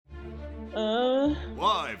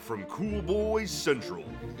Live from Cool Boys Central.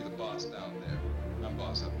 You're the boss down there. I'm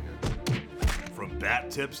boss up here. From bat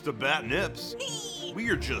tips to bat nips, we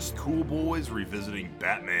are just cool boys revisiting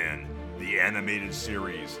Batman, the animated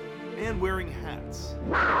series, and wearing hats.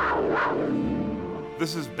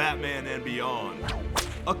 This is Batman and Beyond,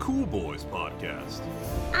 a Cool Boys podcast.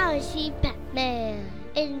 I see Batman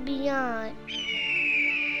and Beyond.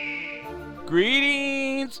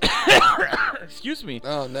 Greetings! Excuse me.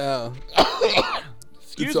 Oh no.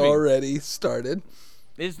 Excuse It's me. already started.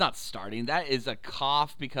 It's not starting. That is a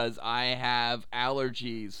cough because I have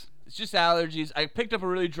allergies. It's just allergies. I picked up a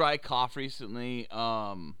really dry cough recently,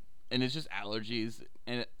 and it's just allergies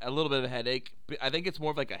and a little bit of a headache. But I think it's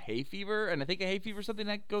more of like a hay fever, and I think a hay fever is something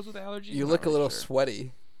that goes with allergies. You I'm look not a really little sure.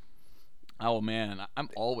 sweaty. Oh man, I'm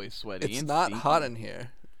always sweaty. It's and not stinky. hot in here.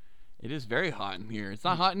 It is very hot in here. It's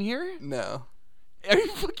not hot in here? No. Are you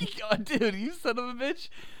fucking god, dude? You son of a bitch.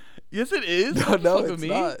 Yes, it is. No, Don't no, fuck with it's me.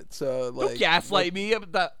 not. So like, Don't gaslight look, me.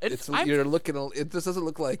 You're looking. It just doesn't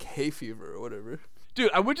look like hay fever or whatever. Dude,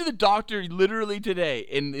 I went to the doctor literally today,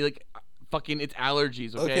 and like, fucking, it's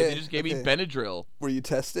allergies. Okay, Okay, they just gave me okay. Benadryl. Were you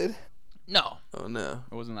tested? No, Oh no.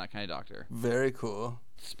 I wasn't that kind of doctor. Very cool.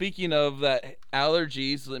 Speaking of that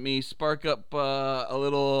allergies, let me spark up a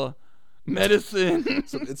little medicine.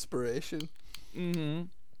 Some inspiration. Mm-hmm.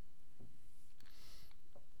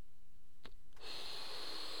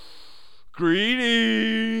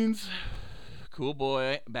 Greetings, cool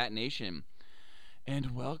boy, Bat Nation,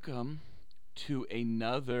 and welcome to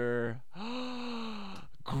another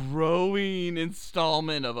growing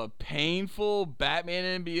installment of a painful Batman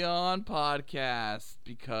and Beyond podcast,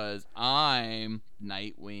 because I'm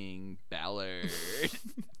Nightwing Ballard.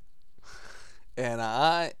 And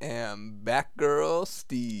I am Batgirl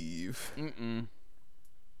Steve. Mm-mm.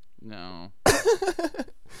 No.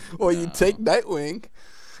 Well, you take Nightwing,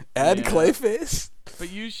 add Yeah. Clayface. But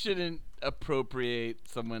you shouldn't appropriate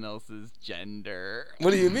someone else's gender.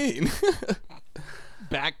 What do you mean?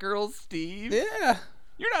 Batgirl Steve? Yeah.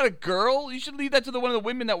 You're not a girl. You should leave that to one of the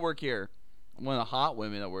women that work here. One of the hot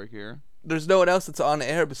women that work here. There's no one else that's on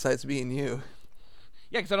air besides me and you.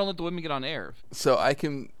 Yeah, because I don't let the women get on air. So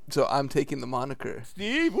I'm taking the moniker.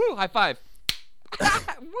 Steve, woo, high five.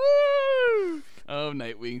 Woo! Oh,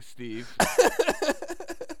 Nightwing Steve.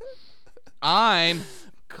 I'm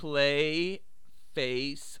Clayface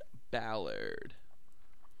Ballard.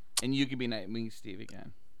 And you can be Nightwing Steve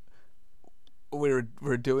again. We're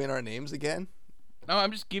doing our names again? No,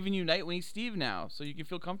 I'm just giving you Nightwing Steve now, so you can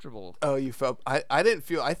feel comfortable. Oh, you felt I didn't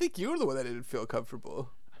feel. I think you were the one that didn't feel comfortable.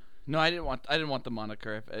 No, I didn't want the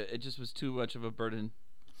moniker. It just was too much of a burden.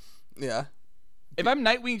 Yeah. If I'm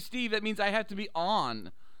Nightwing Steve, that means I have to be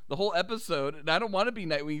on the whole episode, and I don't want to be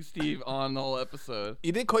Nightwing Steve on the whole episode.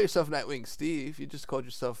 You didn't call yourself Nightwing Steve. You just called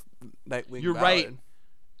yourself Nightwing. You're Ballard. right.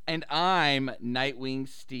 And I'm Nightwing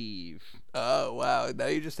Steve. Oh wow! Now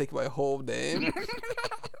you're just taking my whole name.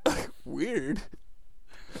 Weird.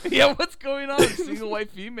 Yeah, what's going on? Single white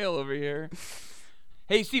female over here.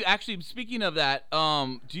 Hey, Steve, actually, speaking of that,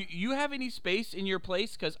 do you have any space in your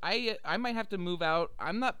place? Because I might have to move out.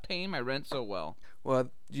 I'm not paying my rent so well. Well,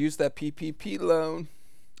 use that PPP loan.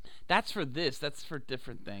 That's for this. That's for a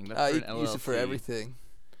different thing. That's for You an can use it for LLC. everything.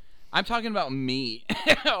 I'm talking about me.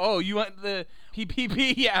 Oh, you want the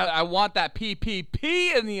PPP? Yeah, I want that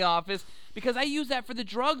PPP in the office because I use that for the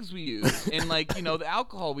drugs we use and, like, you know, the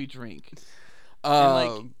alcohol we drink. And,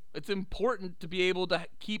 like, it's important to be able to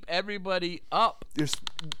keep everybody up. There's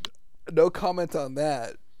no comment on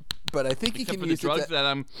that, but I think Except you for can the use drugs it. that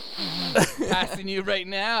I'm passing you right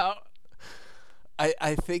now.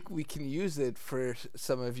 I think we can use it for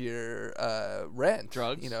some of your rent.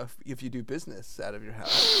 Drugs? You know, if you do business out of your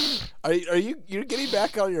house. You're getting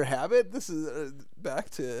back on your habit? This is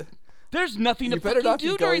back to. There's nothing You to better fucking not be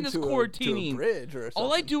do during going this to quarantining. a bridge or something.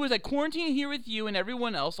 All I do is I quarantine here with you and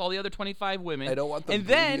everyone else, all the other 25 women. I don't want them And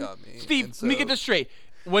then, bleeding on me, Steve, and let me get so- this straight.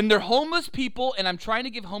 When they're homeless people and I'm trying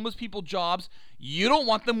to give homeless people jobs, you don't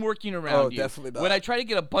want them working around Oh, you. definitely not. When I try to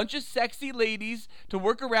get a bunch of sexy ladies to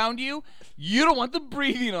work around you, you don't want them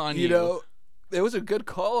breathing on you. You know, it was a good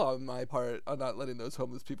call on my part on not letting those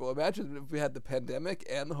homeless people. Imagine if we had the pandemic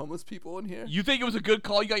and the homeless people in here. You think it was a good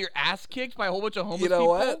call? You got your ass kicked by a whole bunch of homeless You know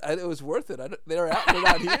people? what? It was worth it. They're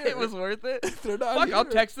not here. It was worth it? They're not Fuck, here. I'll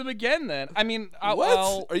text them again then. I mean,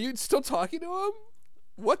 What? Are you still talking to them?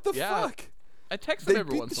 What the Yeah. fuck? I text them They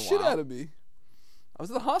every beat once the in a shit while. out of me. I was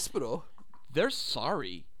in the hospital. They're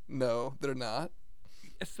sorry. No, they're not.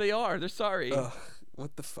 Yes, they are. They're sorry. Ugh,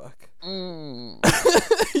 what the fuck? Mm.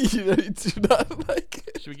 You know, you do not like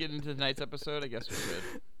it. Should we get into tonight's episode? I guess we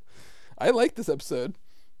should. I like this episode.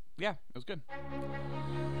 Yeah, it was good.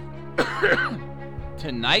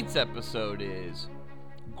 Tonight's episode is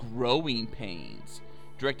Growing Pains,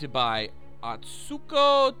 directed by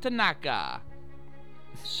Atsuko Tanaka.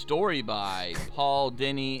 Story by Paul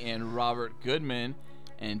Denny and Robert Goodman,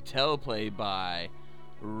 and teleplay by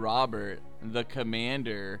Robert the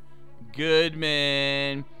Commander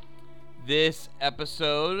Goodman. This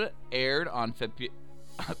episode aired on February.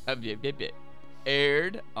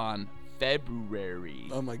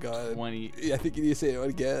 Oh my god. 20. Yeah, I think you need to say it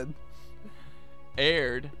again.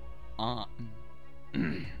 Aired on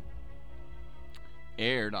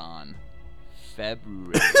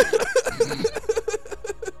February.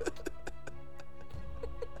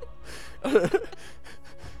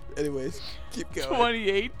 Anyways, keep going.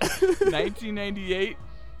 28, 1998,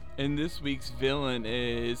 and this week's villain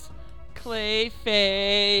is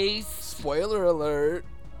Clayface. Spoiler alert.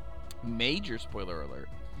 Major spoiler alert.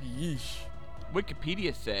 Yeesh.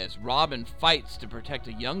 Wikipedia says Robin fights to protect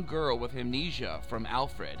a young girl with amnesia from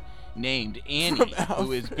Alfred, named Annie,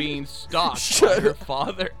 who is being stalked by her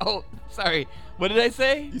father. Oh, sorry. What did I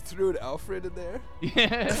say? You threw an Alfred in there?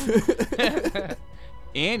 Yeah.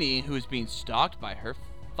 Annie, who is being stalked by her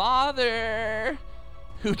father,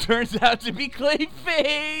 who turns out to be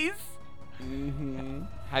Clayface. Mm-hmm.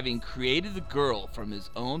 Having created the girl from his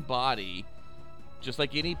own body, just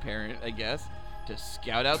like any parent, I guess, to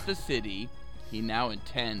scout out the city, he now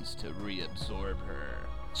intends to reabsorb her.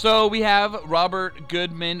 So we have Robert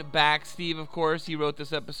Goodman back. Steve, of course, he wrote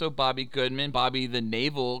this episode. Bobby Goodman, Bobby the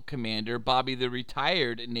naval commander, Bobby the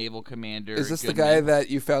retired naval commander. Is this Goodman. the guy that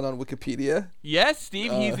you found on Wikipedia? Yes,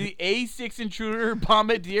 Steve. He's the A6 intruder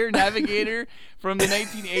bombardier navigator from the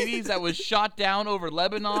 1980s that was shot down over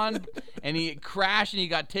Lebanon, and he crashed and he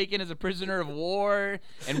got taken as a prisoner of war.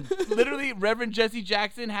 And literally, Reverend Jesse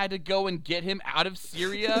Jackson had to go and get him out of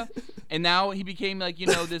Syria, and now he became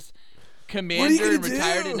this commander and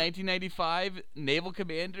retired in 1995, naval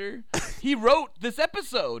commander. He wrote this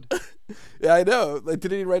episode. Yeah, I know. Like,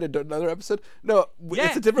 didn't he write another episode? No,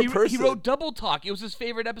 it's a different person. He wrote Double Talk. It was his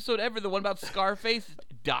favorite episode ever, the one about Scarface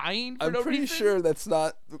dying for no reason. I'm pretty sure that's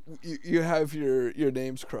not. You have your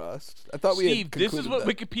names crossed. I thought Steve, we had this is what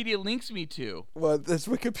that. Wikipedia links me to. Well, is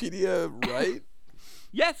Wikipedia right?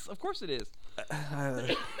 Yes, of course it is.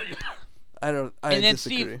 I And then disagree.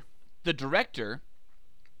 Steve, the director,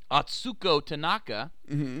 Atsuko Tanaka.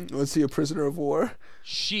 Mm-hmm. Was he a prisoner of war?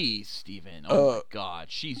 She's, Steven, oh my God,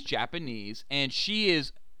 she's Japanese, and she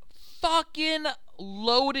is fucking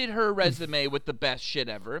loaded her resume with the best shit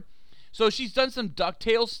ever. So she's done some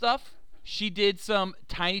DuckTales stuff. She did some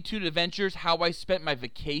Tiny Toon Adventures, How I Spent My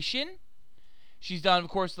Vacation. She's done, of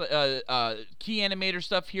course, key animator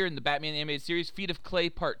stuff here in the Batman animated series, Feet of Clay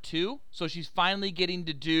Part 2. So she's finally getting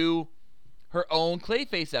to do her own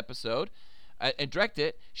Clayface episode. And direct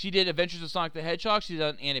it. She did Adventures of Sonic the Hedgehog. She's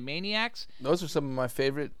done Animaniacs. Those are some of my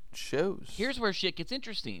favorite shows. Here's where shit gets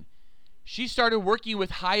interesting. She started working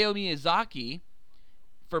with Hayao Miyazaki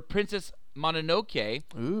for Princess Mononoke.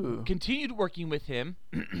 Ooh. Continued working with him.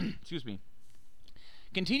 Excuse me.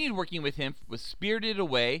 Continued working with him with Spirited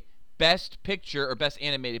Away, Best Picture or Best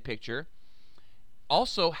Animated Picture.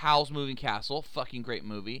 Also, Howl's Moving Castle, fucking great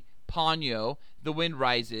movie. Ponyo, The Wind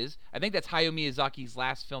Rises. I think that's Hayao Miyazaki's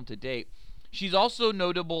last film to date. She's also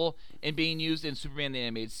notable in being used in Superman the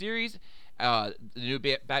Animated Series, the new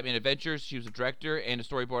Batman Adventures. She was a director and a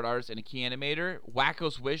storyboard artist and a key animator.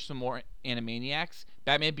 Wacko's Wish, some more Animaniacs.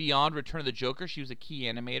 Batman Beyond, Return of the Joker. She was a key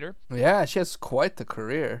animator. Yeah, she has quite the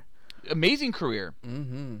career. Amazing career.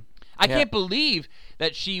 Mm-hmm. I can't believe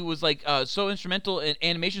that she was so instrumental in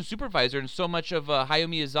animation supervisor in so much of Hayao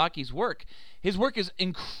Miyazaki's work. His work is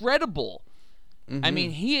incredible. Mm-hmm. I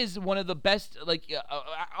mean, he is one of the best.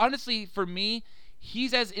 Honestly, for me,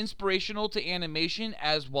 he's as inspirational to animation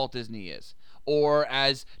as Walt Disney is, or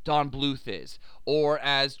as Don Bluth is, or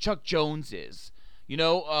as Chuck Jones is.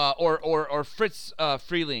 Or Fritz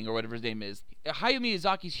Freeling or whatever his name is. Hayao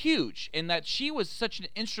Miyazaki's huge, in that she was such an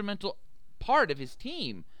instrumental part of his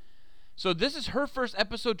team. So this is her first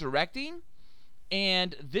episode directing,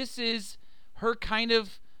 and this is her kind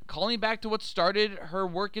of calling back to what started her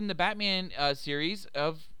work in the Batman series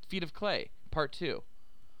of Feet of Clay, Part 2.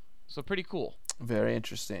 So pretty cool. Very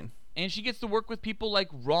interesting. And she gets to work with people like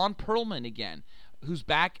Ron Perlman again, who's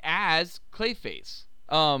back as Clayface.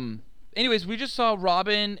 Anyways, we just saw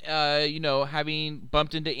Robin, having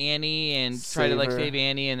bumped into Annie and tried to save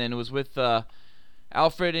Annie, and then was with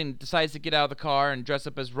Alfred and decides to get out of the car and dress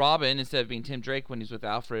up as Robin instead of being Tim Drake when he's with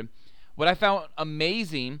Alfred. What I found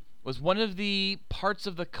amazing was one of the parts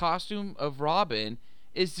of the costume of Robin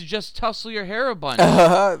is to just tussle your hair a bunch.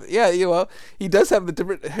 Yeah, he does have the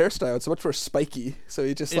different hairstyle. It's much more spiky. So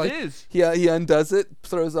he just It is. he undoes it,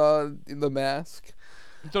 throws on the mask.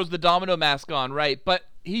 He throws the domino mask on, right? But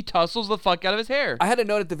he tussles the fuck out of his hair. I had a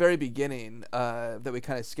note at the very beginning that we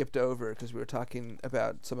kind of skipped over because we were talking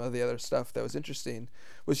about some of the other stuff that was interesting,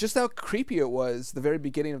 was just how creepy it was the very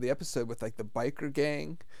beginning of the episode with like the biker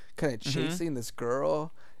gang kind of chasing this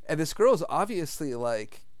girl, and this girl is obviously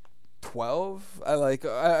like 12. I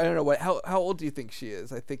don't know how old do you think she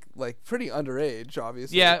is? I think like pretty underage,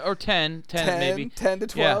 obviously. Yeah, or 10 maybe. 10 to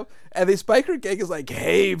 12. Yeah. And this biker gang is like,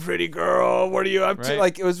 "Hey, pretty girl, what are you up to?"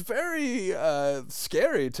 Like, it was very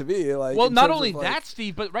scary to me. Like, well, not only that,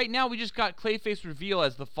 Steve, but right now we just got Clayface reveal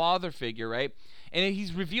as the father figure, right? And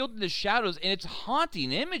he's revealed in the shadows, and it's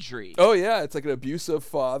haunting imagery. Oh yeah, it's like an abusive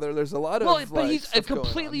father. There's a lot of but he's a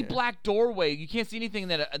completely black doorway. You can't see anything.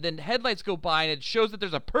 Then headlights go by, and it shows that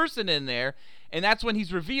there's a person in there. And that's when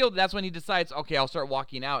he's revealed. That's when he decides, okay, I'll start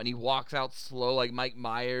walking out, and he walks out slow, like Mike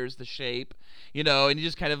Myers, the Shape, and he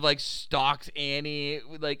just kind of like stalks Annie.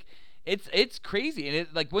 Like it's crazy, and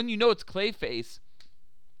it like when you know it's Clayface,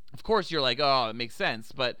 of course you're like, oh, it makes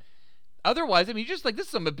sense, but. Otherwise, I mean, you're just like, this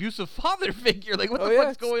is some abusive father figure. Like, what the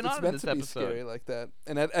fuck's going on in this episode? It's meant to be scary like that.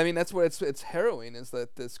 And I mean, that's what it's harrowing, is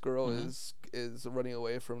that this girl is running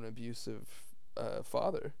away from an abusive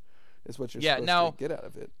father, is what you're supposed to get out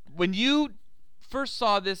of it. When you first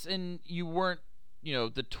saw this and you weren't,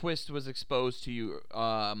 the twist was exposed to you,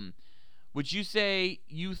 would you say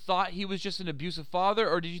you thought he was just an abusive father,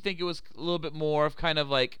 or did you think it was a little bit more of kind of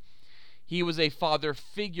like he was a father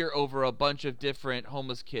figure over a bunch of different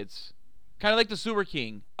homeless kids? Kind of like the Sewer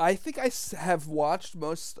King. I think I have watched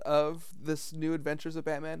most of this New Adventures of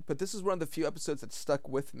Batman, but this is one of the few episodes that stuck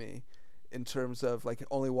with me in terms of like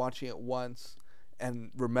only watching it once and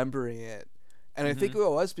remembering it. And I think it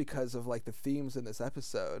was because of like the themes in this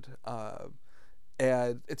episode.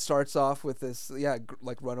 And it starts off with this,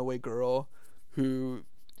 like runaway girl who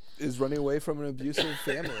is running away from an abusive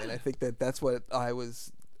family. And I think that's what I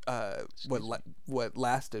was, what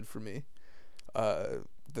lasted for me.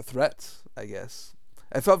 The threats, I guess.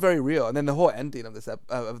 It felt very real, and then the whole ending of this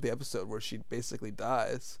of the episode where she basically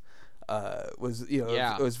dies was it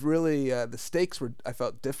was really the stakes were, I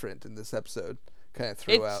felt, different in this episode. Kind of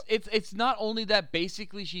throughout. It's not only that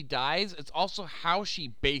basically she dies, it's also how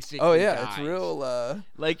she basically dies. It's real.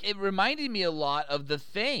 Like, it reminded me a lot of The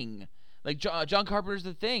Thing, like John Carpenter's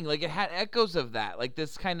The Thing. Like, it had echoes of that, like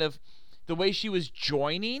this kind of. The way she was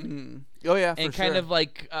joining, and kind of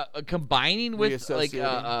like combining with like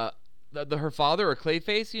her father or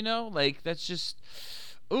Clayface, like that's just,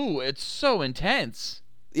 it's so intense.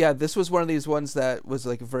 Yeah, this was one of these ones that was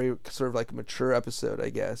like a very sort of like mature episode,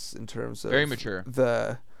 I guess, in terms of very mature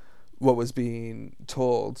what was being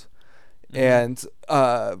told, and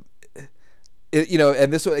and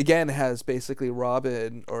this one again has basically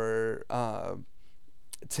Robin or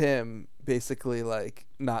Tim basically like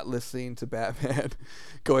not listening to Batman,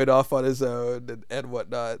 going off on his own and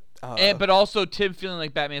whatnot. But also Tim feeling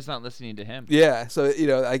like Batman's not listening to him. Yeah, so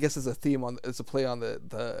I guess it's a play on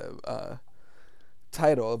the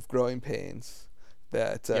title of Growing Pains,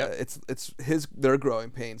 that it's their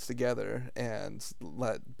growing pains together, and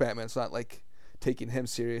Batman's not like taking him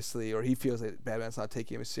seriously, or he feels like Batman's not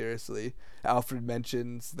taking him seriously. Alfred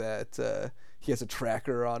mentions that he has a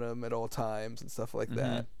tracker on him at all times and stuff like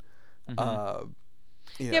that.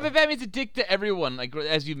 Yeah, but Batman's a dick to everyone, like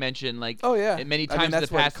as you mentioned, like many times in the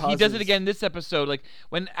past. He does it again in this episode, like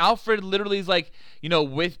when Alfred literally is like,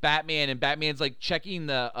 with Batman, and Batman's like checking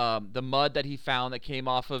the mud that he found that came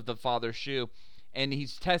off of the father's shoe, and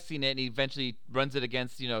he's testing it, and he eventually runs it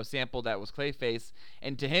against a sample that was Clayface,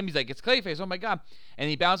 and to him he's like, it's Clayface, oh my god, and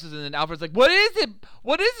he bounces, and then Alfred's like, what is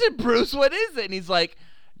it, Bruce, what is it? And he's like,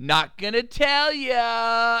 not gonna tell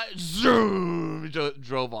ya. Zoom,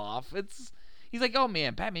 drove off. He's like, oh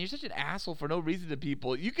man, Batman, you're such an asshole for no reason to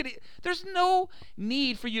people. There's no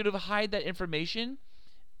need for you to hide that information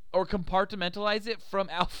or compartmentalize it from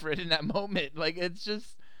Alfred in that moment. Like, it's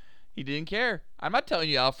just, he didn't care. I'm not telling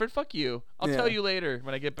you, Alfred. Fuck you. I'll tell you later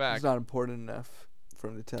when I get back. It's not important enough for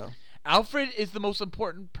him to tell. Alfred is the most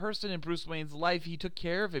important person in Bruce Wayne's life. He took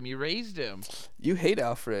care of him. He raised him. You hate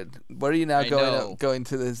Alfred. What are you now going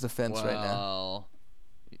to his defense right now? Well,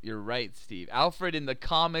 you're right, Steve. Alfred in the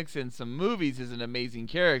comics and some movies is an amazing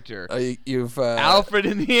character. Alfred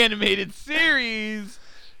in the animated series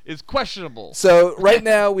is questionable. So right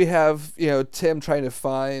now we have Tim trying to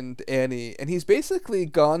find Annie, and he's basically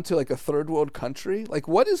gone to like a third world country. Like,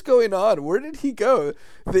 what is going on? Where did he go?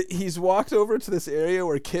 He's walked over to this area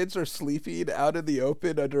where kids are sleeping out in the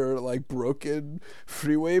open under like broken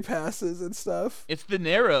freeway passes and stuff. It's the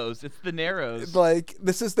Narrows. Like,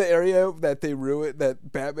 this is the area that they ruin,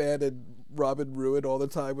 that Batman and Robin ruin all the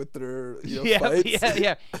time with their fights.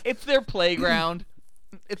 Yeah. It's their playground.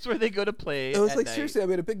 It's where they go to play. It was at like night. seriously, I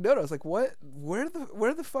made a big note. I was like, "What? Where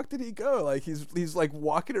the fuck did he go? Like he's like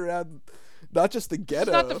walking around, not just the ghetto.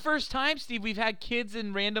 It's not the first time, Steve. We've had kids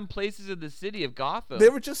in random places in the city of Gotham. They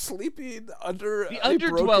were just sleeping under the a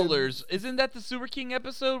broken- underdwellers. Isn't that the Sewer King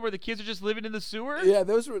episode where the kids are just living in the sewer? Yeah,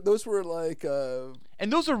 those were like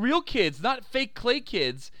And those are real kids, not fake Clay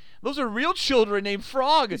kids. Those are real children named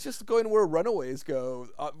Frog. It's just going where runaways go.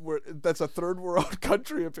 That's a third world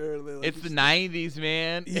country apparently. Like, It's the 90s,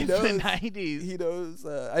 man. he It's knows, the 90s. He knows.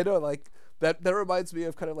 I know, like that reminds me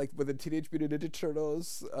of kind of like when the Teenage Mutant Ninja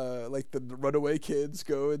Turtles, like the runaway kids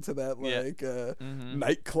go into that like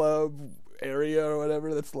nightclub area or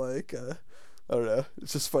whatever. That's like. I don't know.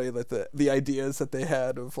 It's just funny, like the ideas that they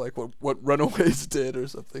had of like what runaways did or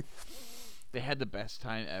something. They had the best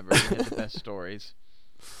time ever. They had the best stories.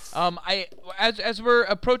 As we're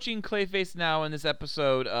approaching Clayface now in this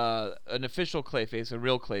episode, an official Clayface, a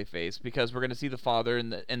real Clayface, because we're gonna see the father in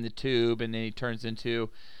the tube, and then he turns into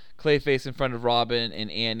Clayface in front of Robin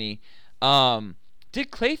and Annie.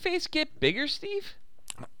 Did Clayface get bigger, Steve?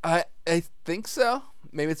 I think so.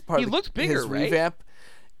 Maybe it's part He of looked bigger, his right? revamp.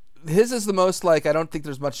 His is the most like I don't think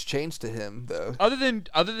there's much change to him though. Other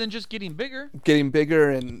than just getting bigger. Getting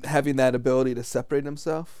bigger and having that ability to separate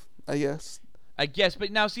himself, I guess. I guess,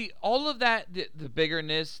 but now see all of that, the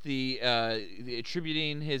biggerness, the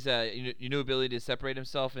attributing his new ability to separate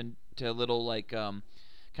himself into little like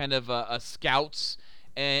kind of scouts,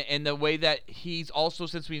 and the way that he's also,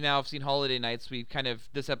 since we now have seen Holiday Nights, we kind of,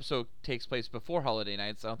 this episode takes place before Holiday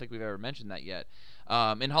Nights. I don't think we've ever mentioned that yet.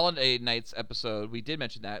 In Holiday Nights episode, we did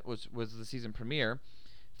mention that was the season premiere.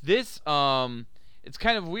 This it's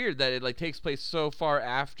kind of weird that it like takes place so far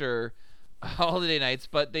after Holiday Nights,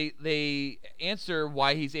 but they answer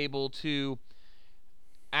why he's able to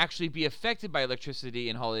actually be affected by electricity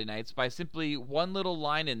in Holiday Nights by simply one little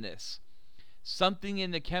line in this: something in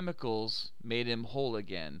the chemicals made him whole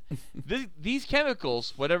again. These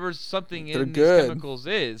chemicals, whatever something They're in good. these chemicals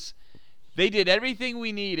is, they did everything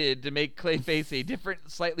we needed to make Clayface a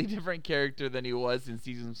slightly different character than he was in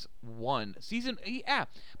seasons 1. Yeah.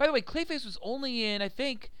 By the way, Clayface was only in, I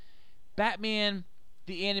think, Batman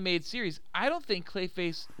the Animated Series. I don't think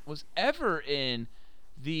Clayface was ever in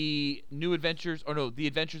the New Adventures, or no, the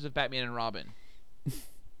Adventures of Batman and Robin.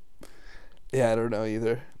 Yeah, I don't know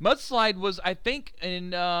either. Mudslide was, I think,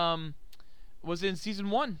 was in season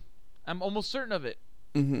 1. I'm almost certain of it.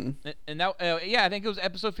 Mm-hmm. And that, I think it was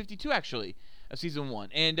episode 52 actually of season 1.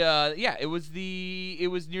 And it was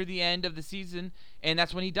near the end of the season, and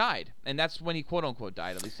that's when he died, and that's when he quote unquote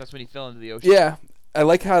died. At least that's when he fell into the ocean. Yeah, I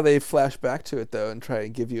like how they flash back to it though and try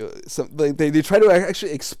and give you some. Like, they try to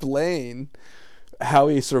actually explain how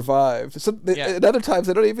he survived. And other times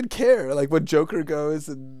they don't even care. Like when Joker goes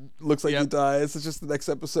and looks like he dies, it's just the next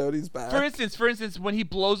episode he's back. For instance, when he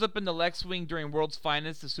blows up in the Lex-Wing during World's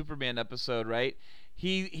Finest, the Superman episode, right?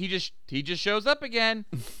 He just shows up again.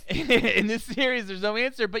 In this series, there's no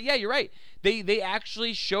answer. But yeah, you're right. They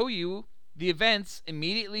actually show you the events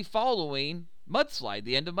immediately following Mudslide,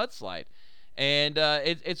 the end of Mudslide. And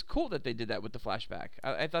it's cool that they did that with the flashback.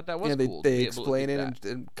 I thought that was cool. They explain it,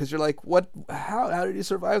 and because you're like, what? How did he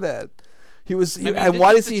survive that? mean, and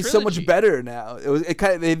why is the he so much trilogy. better now?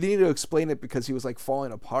 They needed to explain it because he was like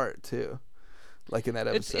falling apart too, like in that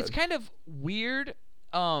episode. It's kind of weird,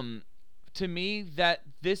 to me, that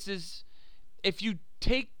this is, if you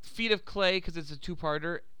take Feet of Clay, because it's a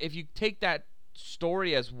two-parter, if you take that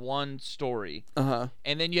story as one story, and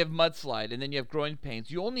then you have Mudslide, and then you have Growing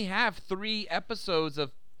Pains, you only have 3 episodes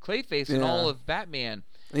of Clayface in all of Batman.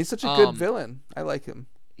 And he's such a good villain. I like him.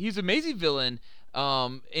 He's an amazing villain,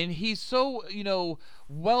 and he's so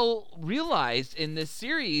well realized in this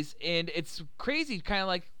series, and it's crazy, kind of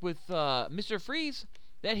like with Mr. Freeze,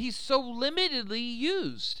 that he's so limitedly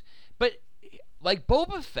used. But like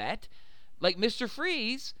Boba Fett, like Mr.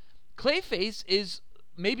 Freeze, Clayface is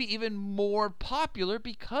maybe even more popular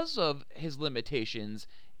because of his limitations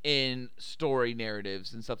in story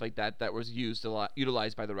narratives and stuff like that was used a lot,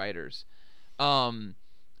 utilized by the writers.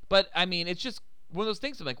 But I mean, it's just one of those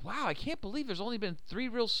things. I'm like, wow, I can't believe there's only been 3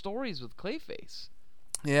 real stories with Clayface.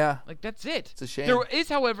 Yeah, Like, that's it. it's a shame. There is,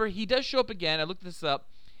 however, he does show up again. I looked this up.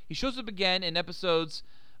 He shows up again in episodes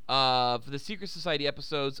of the Secret Society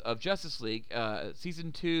episodes of Justice League,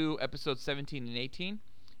 season 2, episodes 17 and 18,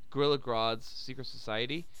 Gorilla Grodd's Secret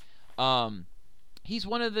Society. He's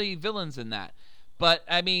one of the villains in that. But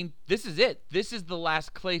I mean, this is it. This is the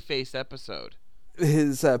last Clayface episode.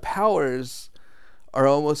 His powers are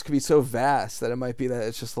almost could be so vast that it might be that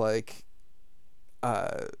it's just like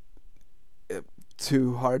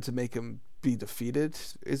too hard to make him be defeated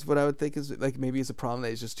is what I would think is like maybe it's a problem that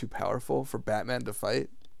he's just too powerful for Batman to fight.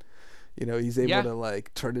 You know, he's able to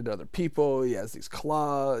like turn into other people. He has these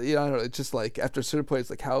claws. You know, I don't know, it's just like after a certain point, it's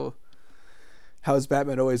like how is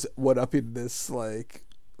Batman always one-upping this like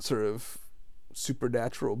sort of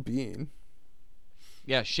supernatural being?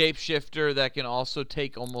 Yeah, shapeshifter that can also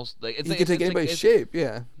take almost like He can take anybody's shape.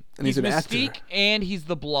 Yeah, and he's an Mystique actor, and he's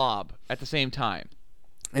the Blob at the same time.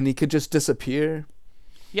 and he could just disappear.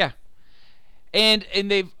 Yeah, and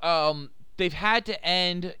they've had to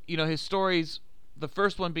end, you know, his stories. The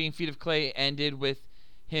first one being Feet of Clay ended with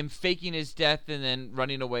him faking his death and then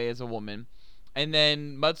running away as a woman, and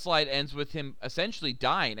then Mudslide ends with him essentially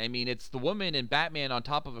dying. I mean, it's the woman and Batman on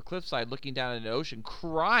top of a cliffside looking down at an ocean,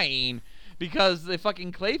 crying because the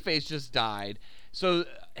fucking Clayface just died. So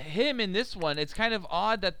him in this one, it's kind of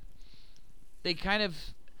odd that they kind of,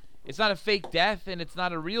 it's not a fake death and it's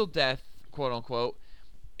not a real death, quote unquote.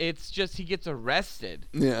 It's just he gets arrested.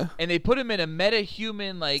 Yeah. And they put him in a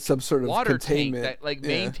meta-human like Some sort of water tank containment. that like Yeah.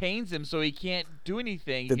 maintains him so he can't do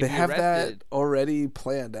anything. He Did can they be have arrested. that already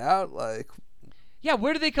planned out? Like, Yeah,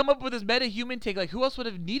 where did they come up with this meta-human tank? Like, who else would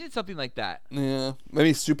have needed something like that? yeah,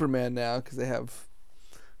 maybe Superman now because they have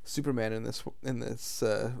Superman in this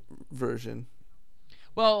version.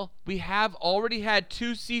 Well, we have already had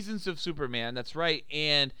 2 seasons of Superman. That's right,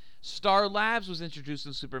 and Star Labs was introduced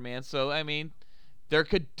in Superman. So I mean, there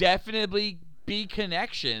could definitely be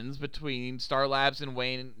connections between Star Labs and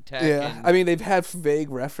Wayne Tech. Yeah, and, I mean they've had vague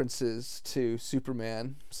references to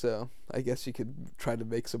Superman, so I guess you could try to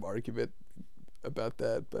make some argument about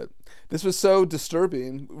that. But this was so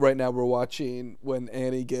disturbing. Right now we're watching when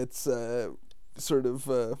Annie gets sort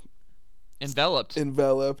of enveloped.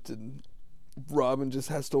 enveloped, and Robin just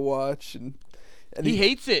has to watch, and He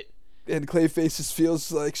hates it. and Clayface just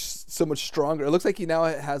feels like so much stronger. It looks like he now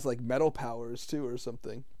has like metal powers too, or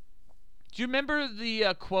something. Do you remember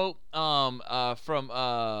the quote from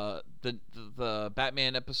the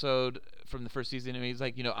Batman episode from the first season? And he's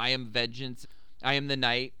like, you know, I am vengeance, I am the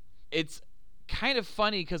night. It's kind of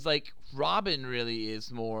funny because like Robin really is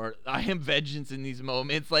more I am vengeance in these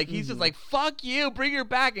moments. Like he's just like, fuck you, bring her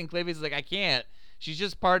back, and Clayface is like, I can't. She's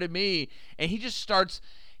just part of me, and he just starts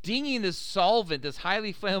dinging this solvent, this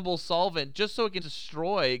highly flammable solvent, just so it can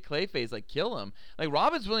destroy Clayface, like kill him. Like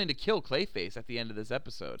Robin's willing to kill Clayface at the end of this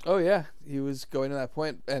episode. Oh yeah, he was going to that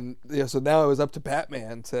point, and yeah, so now it was up to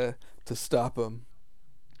Batman to stop him.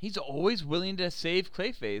 He's always willing to save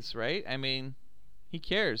Clayface, right? I mean, he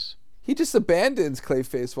cares. He just abandons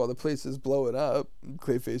Clayface while the place is blowing up.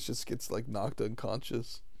 Clayface just gets like knocked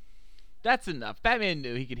unconscious. That's enough. Batman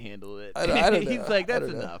knew he could handle it. I don't know. He's like, I that's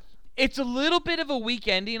don't know. enough. It's a little bit of a weak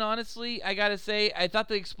ending, honestly. I gotta say, I thought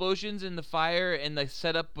the explosions and the fire and the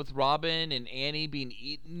setup with Robin and Annie being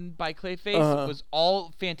eaten by Clayface was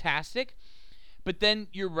all fantastic. But then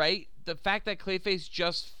you're right. The fact that Clayface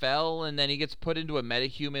just fell and then he gets put into a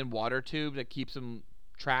metahuman water tube that keeps him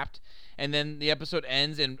trapped, and then the episode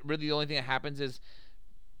ends, and really the only thing that happens is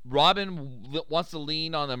Robin wants to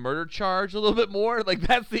lean on the murder charge a little bit more. Like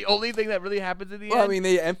that's the only thing that really happens in the end. Well, I mean,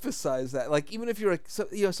 they emphasize that. Like, even if you're like,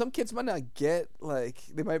 some kids might not get, like,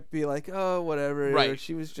 they might be like, oh, whatever. Right. Or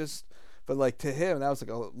she was just, but like to him, that was like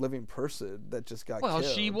a living person that just got Well,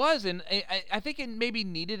 killed. she was, and I think it maybe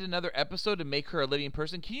needed another episode to make her a living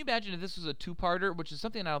person. Can you imagine if this was a 2-parter, which is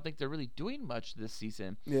something I don't think they're really doing much this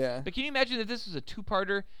season. Yeah. But can you imagine if this was a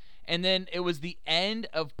 2-parter, and then it was the end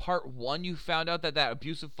of part 1, you found out that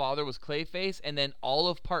abusive father was Clayface, and then all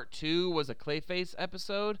of part 2 was a Clayface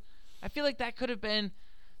episode? I feel like that could have been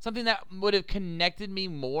something that would have connected me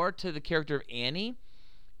more to the character of Annie.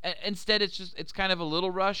 Instead, it's kind of a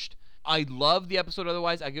little rushed. I love the episode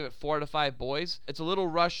otherwise. I give it 4 out of 5 boys. It's a little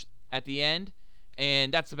rushed at the end,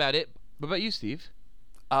 and that's about it. What about you, Steve?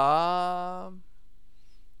 I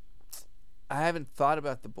haven't thought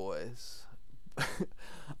about the boys.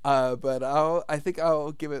 But I think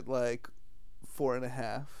I'll give it like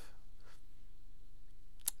 4.5.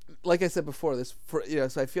 Like I said before,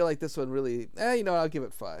 so I feel like this one really, I'll give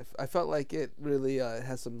it 5. I felt like it really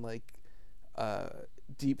has some like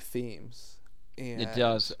deep themes, and It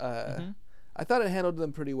does. I thought it handled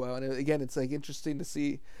them pretty well. And again, it's like interesting to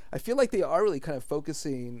see. I feel like they are really kind of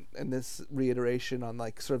focusing in this reiteration on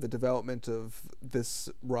like sort of the development of this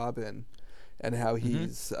Robin and how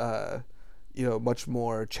he's much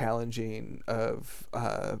more challenging of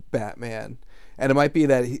Batman. And it might be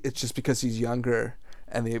that it's just because he's younger,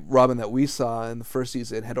 and the Robin that we saw in the first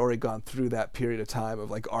season had already gone through that period of time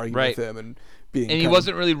of like arguing with him and being. And he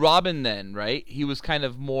wasn't really Robin then, right? He was kind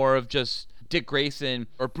of more of just Dick Grayson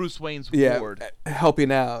or Bruce Wayne's ward.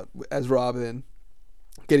 Helping out as Robin,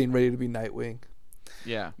 getting ready to be Nightwing.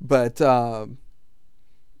 Yeah. But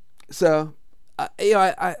so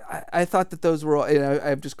I thought that those were all.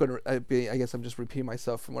 I'm just going to. I guess I'm just repeating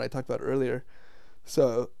myself from what I talked about earlier.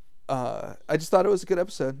 So I just thought it was a good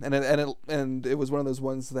episode, and it was one of those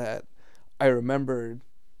ones that I remembered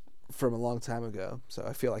from a long time ago. So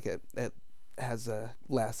I feel like it has a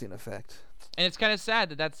lasting effect. And it's kind of sad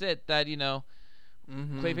that that's it. That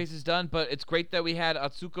Clayface is done, but it's great that we had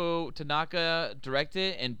Atsuko Tanaka direct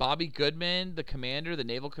it and Bobby Goodman, the commander, the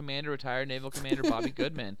naval commander, retired naval commander Bobby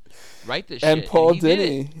Goodman, write this shit. And Paul he did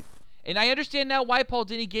it. Dini. And I understand now why Paul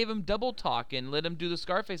Dini gave him double talk and let him do the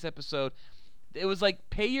Scarface episode. It was like,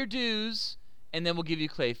 pay your dues, and then we'll give you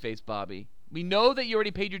Clayface, Bobby. We know that you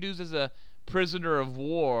already paid your dues as a prisoner of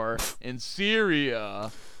war in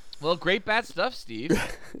Syria. Well, great bad stuff, Steve.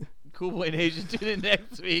 Cool Boy Nation, tune in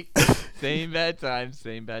next week. Same bad time,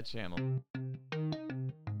 same bad channel.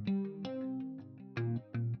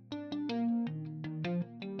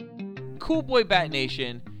 Cool Boy Bat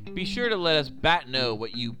Nation, be sure to let us bat know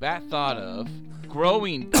what you bat thought of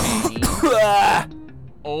growing pain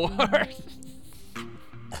or...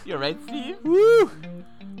 You alright, Steve? Woo!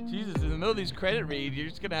 Jesus, in the middle of these credit reads, you're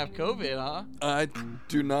just gonna have COVID, huh? I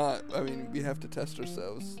do not. I mean, we have to test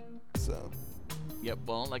ourselves. So. Yep,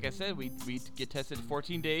 well, like I said, we get tested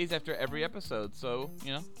 14 days after every episode, so,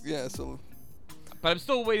 Yeah, so. But I'm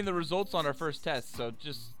still waiting the results on our first test, so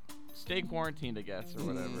just stay quarantined, I guess, or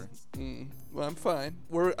whatever. Well, I'm fine.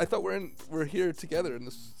 I thought we're here together in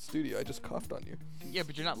this studio. I just coughed on you. Yeah,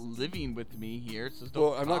 but you're not living with me here, so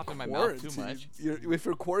Well, don't I'm cough not in my mouth too much. If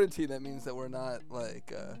you're quarantined, that means that we're not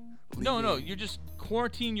like. No, leaving. you're just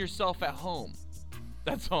quarantine yourself at home.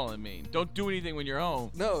 That's all I mean. Don't do anything when you're home.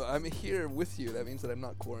 No, I'm here with you. That means that I'm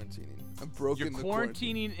not quarantining. I'm broken. You're the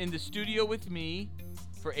quarantine. quarantining in the studio with me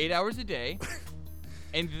for 8 hours a day,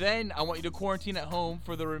 and then I want you to quarantine at home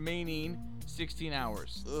for the remaining 16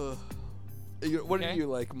 hours. Ugh. What are Okay. you,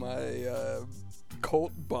 like my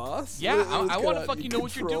cult boss? Yeah, I want to God, fucking know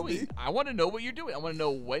what you're control doing. me? I want to know what you're doing. I want to know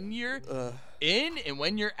when you're in and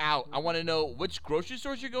when you're out. I want to know which grocery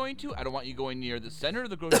stores you're going to. I don't want you going near the center of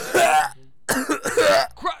the grocery store.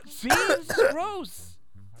 See? This is gross.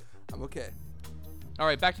 I'm okay. All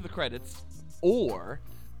right, back to the credits. Or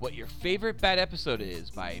what your favorite Bat episode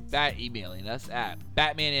is by emailing us at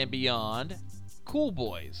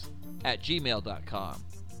batmanandbeyondcoolboys@gmail.com.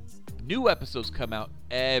 New episodes come out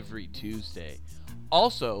every Tuesday.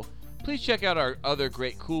 Also, please check out our other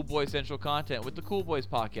great Cool Boy Central content with the Cool Boys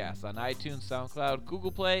podcast on iTunes, SoundCloud,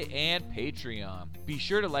 Google Play, and Patreon. Be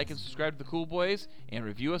sure to like and subscribe to the Cool Boys and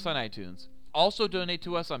review us on iTunes. Also, donate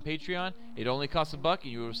to us on Patreon. It only costs $1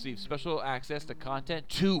 and you will receive special access to content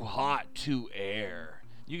too hot to air.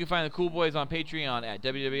 You can find the Cool Boys on Patreon at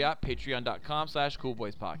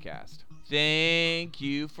www.patreon.com/coolboyspodcast. Thank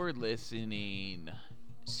you for listening.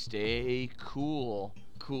 Stay cool,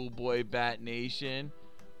 Cool Boy Bat Nation.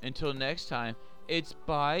 Until next time, it's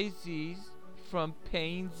Byzies from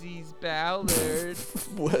Painsies Ballard.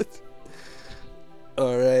 What?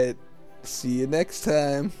 All right. See you next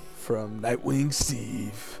time from Nightwing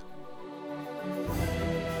Steve.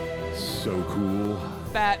 So cool.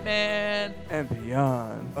 Batman And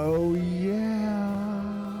beyond. Oh,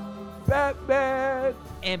 yeah. Batman.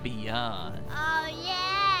 and beyond.